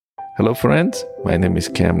Hello friends, my name is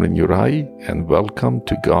Cameron Uri and welcome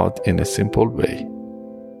to God in a Simple Way.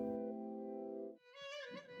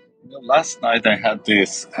 Last night I had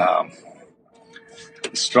this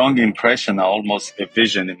strong impression, almost a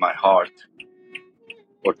vision in my heart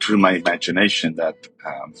or through my imagination that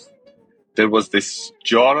there was this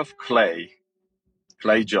jar of clay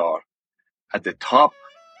jar. At the top,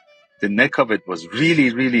 the neck of it was really,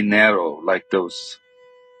 really narrow, like those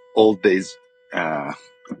old days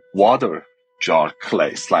water jar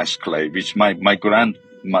clay, which my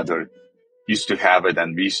grandmother used to have it,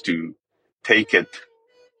 and we used to take it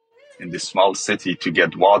in this small city to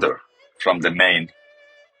get water from the main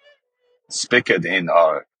spigot in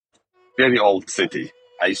our very old city.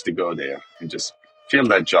 I used to go there and just fill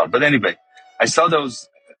that jar. But anyway, I saw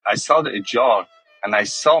the jar, and I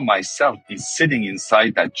saw myself sitting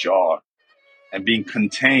inside that jar and being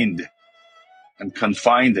contained and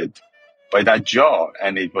confined by that jar.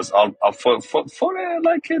 And it was all for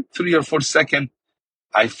like a 3 or 4 seconds.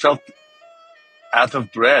 I felt out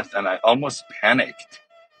of breath and I almost panicked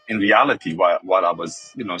in reality while I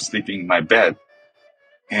was, sleeping in my bed.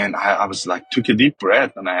 And I was like, took a deep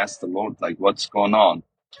breath and I asked the Lord, like, what's going on?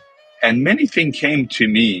 And many things came to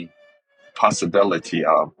me, possibility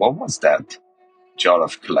of what was that jar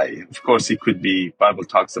of clay? Of course, it could be, Bible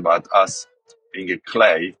talks about us being a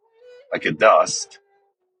clay, like a dust.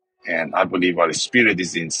 And I believe our spirit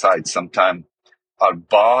is inside. Sometimes our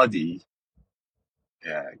body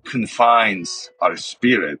confines our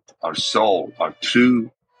spirit, our soul, our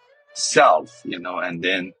true self, and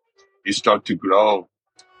then you start to grow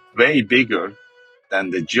way bigger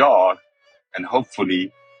than the jar, and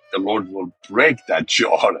hopefully the Lord will break that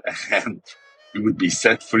jar and we would be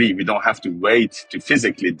set free. We don't have to wait to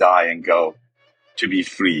physically die and go to be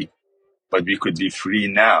free, but we could be free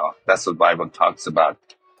now. That's what the Bible talks about,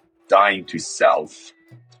 dying to self.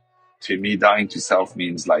 To me, dying to self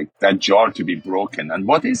means like that jar to be broken. And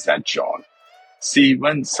what is that jar? See,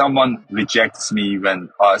 when someone rejects me, when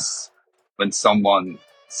someone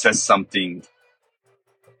says something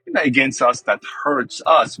against us that hurts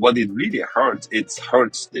us, what it really hurts, it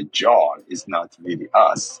hurts the jar. It's not really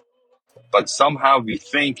us. But somehow we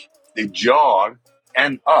think the jar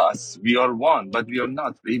and us, we are one, but we are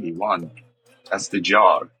not really one. That's the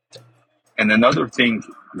jar. And another thing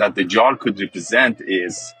that the jar could represent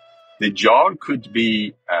is the jar could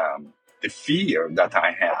be the fear that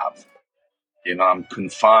I have. I'm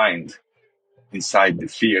confined inside the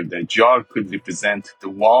fear. The jar could represent the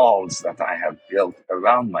walls that I have built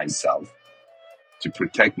around myself to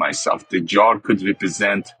protect myself. The jar could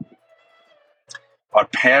represent our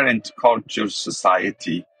parent culture,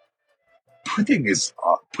 society, putting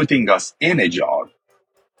us in a jar,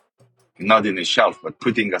 not in a shelf, but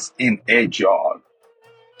putting us in a jar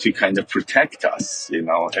to kind of protect us.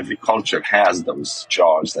 Every culture has those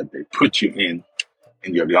jars that they put you in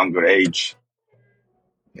your younger age,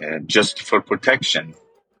 just for protection.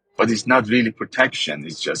 But it's not really protection.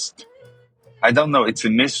 It's just, I don't know, it's a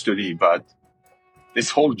mystery, but this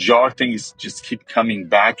whole jar thing is just keep coming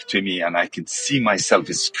back to me, and I can see myself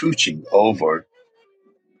scooching over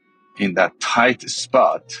in that tight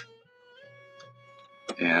spot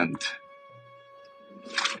and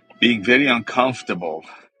being very uncomfortable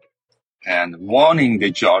and wanting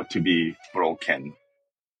the jar to be broken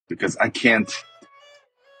because I can't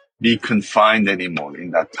be confined anymore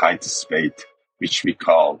in that tight space, which we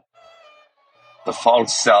call the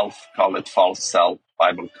false self. Call it false self.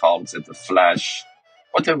 Bible calls it the flesh,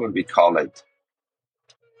 whatever we call it.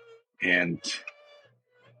 And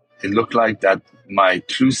it looked like that my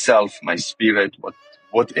true self, my spirit,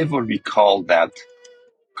 whatever we call that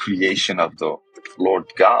creation of the Lord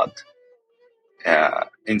God,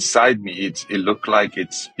 inside me, it looked like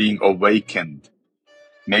it's being awakened.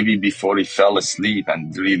 Maybe before he fell asleep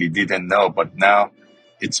and really didn't know, but now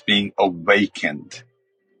it's being awakened.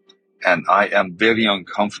 And I am very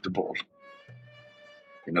uncomfortable,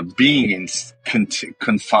 being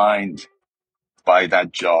confined by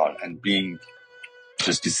that jar and being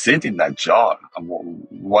just to sit in that jar.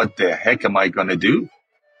 What the heck am I going to do?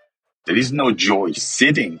 There is no joy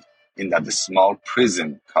sitting in that small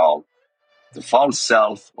prison called the false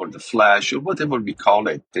self or the flesh or whatever we call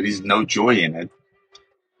it. There is no joy in it.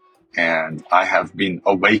 And I have been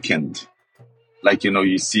awakened. Like,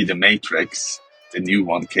 you see the Matrix, the new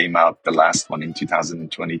one came out, the last one in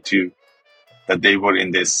 2022, that they were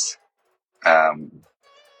in this kind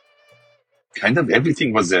of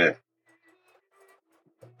everything was a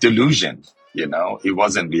delusion, it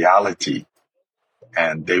wasn't reality.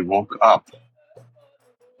 And they woke up,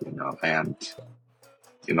 and,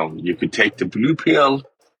 you could take the blue pill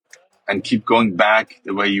and keep going back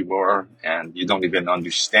the way you were, and you don't even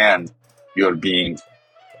understand you're being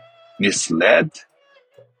misled,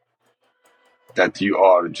 that you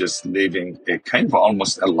are just living a kind of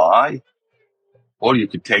almost a lie. Or you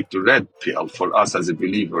could take the red pill. For us as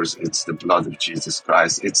believers, it's the blood of Jesus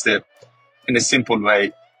Christ. In a simple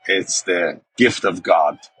way, it's the gift of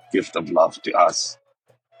God, gift of love to us,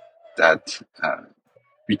 that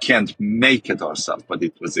we can't make it ourselves, but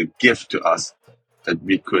it was a gift to us that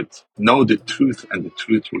we could know the truth, and the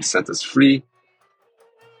truth will set us free,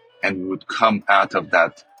 and we would come out of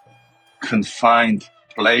that confined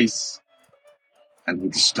place and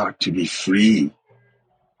would start to be free,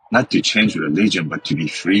 not to change religion, but to be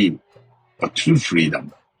free, but true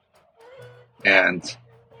freedom. And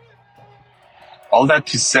all that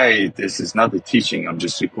to say, this is not a teaching, I'm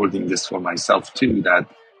just recording this for myself too, that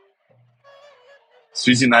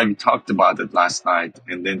Susie and I, we talked about it last night,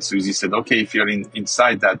 and then Susie said, okay, if you're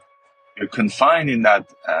inside that, you're confined in that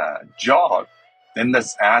jar, then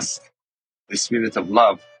let's ask the Spirit of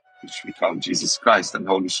love, which we call Jesus Christ and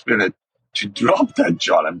Holy Spirit, to drop that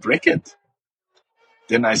jar and break it.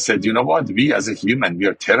 Then I said, you know what? We as a human, we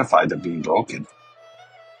are terrified of being broken.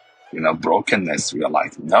 Brokenness, we are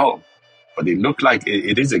like, no. But it looked like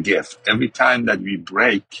it is a gift. Every time that we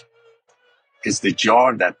break, it's the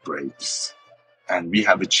jar that breaks. And we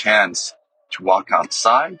have a chance to walk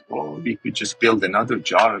outside, or we could just build another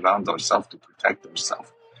jar around ourselves to protect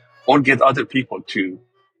ourselves. Or get other people to,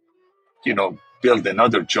 build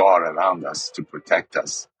another jar around us to protect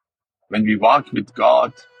us. When we walk with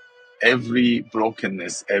God, every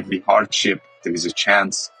brokenness, every hardship, there is a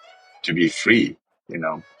chance to be free,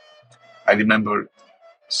 I remember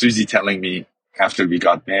Susie telling me after we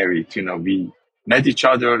got married, we met each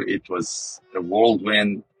other. It was a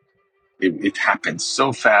whirlwind. It happened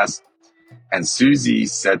so fast. And Susie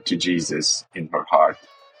said to Jesus in her heart,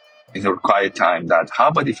 in her quiet time, that how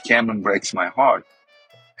about if Cameron breaks my heart?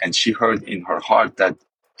 And she heard in her heart that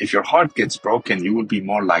if your heart gets broken, you will be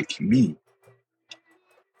more like me.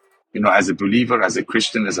 As a believer, as a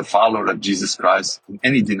Christian, as a follower of Jesus Christ, in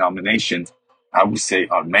any denomination, I would say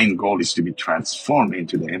our main goal is to be transformed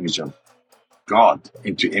into the image of God,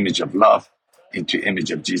 into image of love, into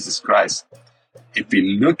image of Jesus Christ. If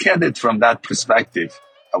we look at it from that perspective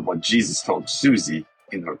of what Jesus told Susie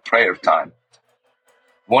in her prayer time,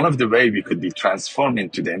 one of the ways we could be transformed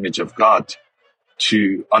into the image of God,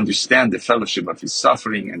 to understand the fellowship of his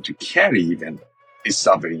suffering and to carry even his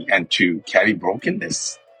suffering and to carry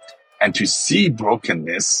brokenness and to see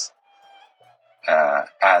brokenness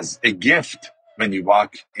as a gift when you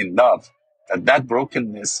walk in love, that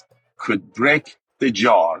brokenness could break the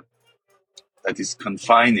jar that is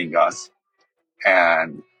confining us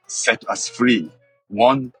and set us free,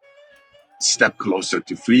 one step closer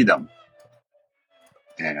to freedom.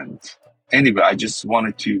 And anyway, I just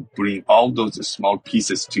wanted to bring all those small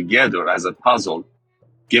pieces together as a puzzle,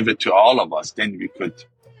 give it to all of us, then we could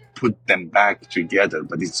put them back together.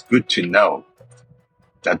 But it's good to know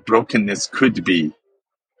that brokenness could be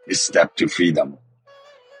a step to freedom,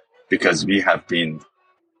 because we have been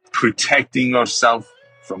protecting ourselves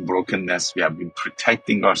from brokenness. We have been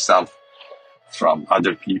protecting ourselves from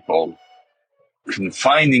other people,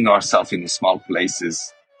 confining ourselves in small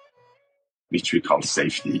places, which we call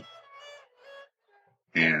safety.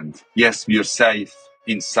 And yes, we are safe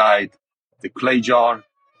inside the clay jar,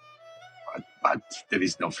 but there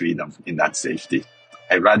is no freedom in that safety.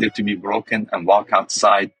 I'd rather to be broken and walk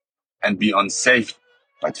outside and be unsafe,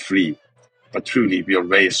 but free. But truly, we are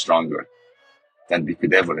way stronger than we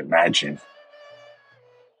could ever imagine.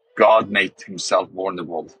 God made himself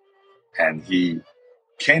vulnerable, and he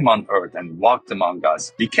came on earth and walked among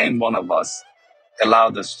us, became one of us,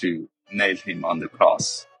 allowed us to nail him on the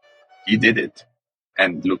cross. He did it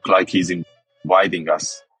and looked like he's inviting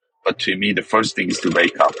us. But to me, the first thing is to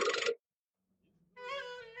wake up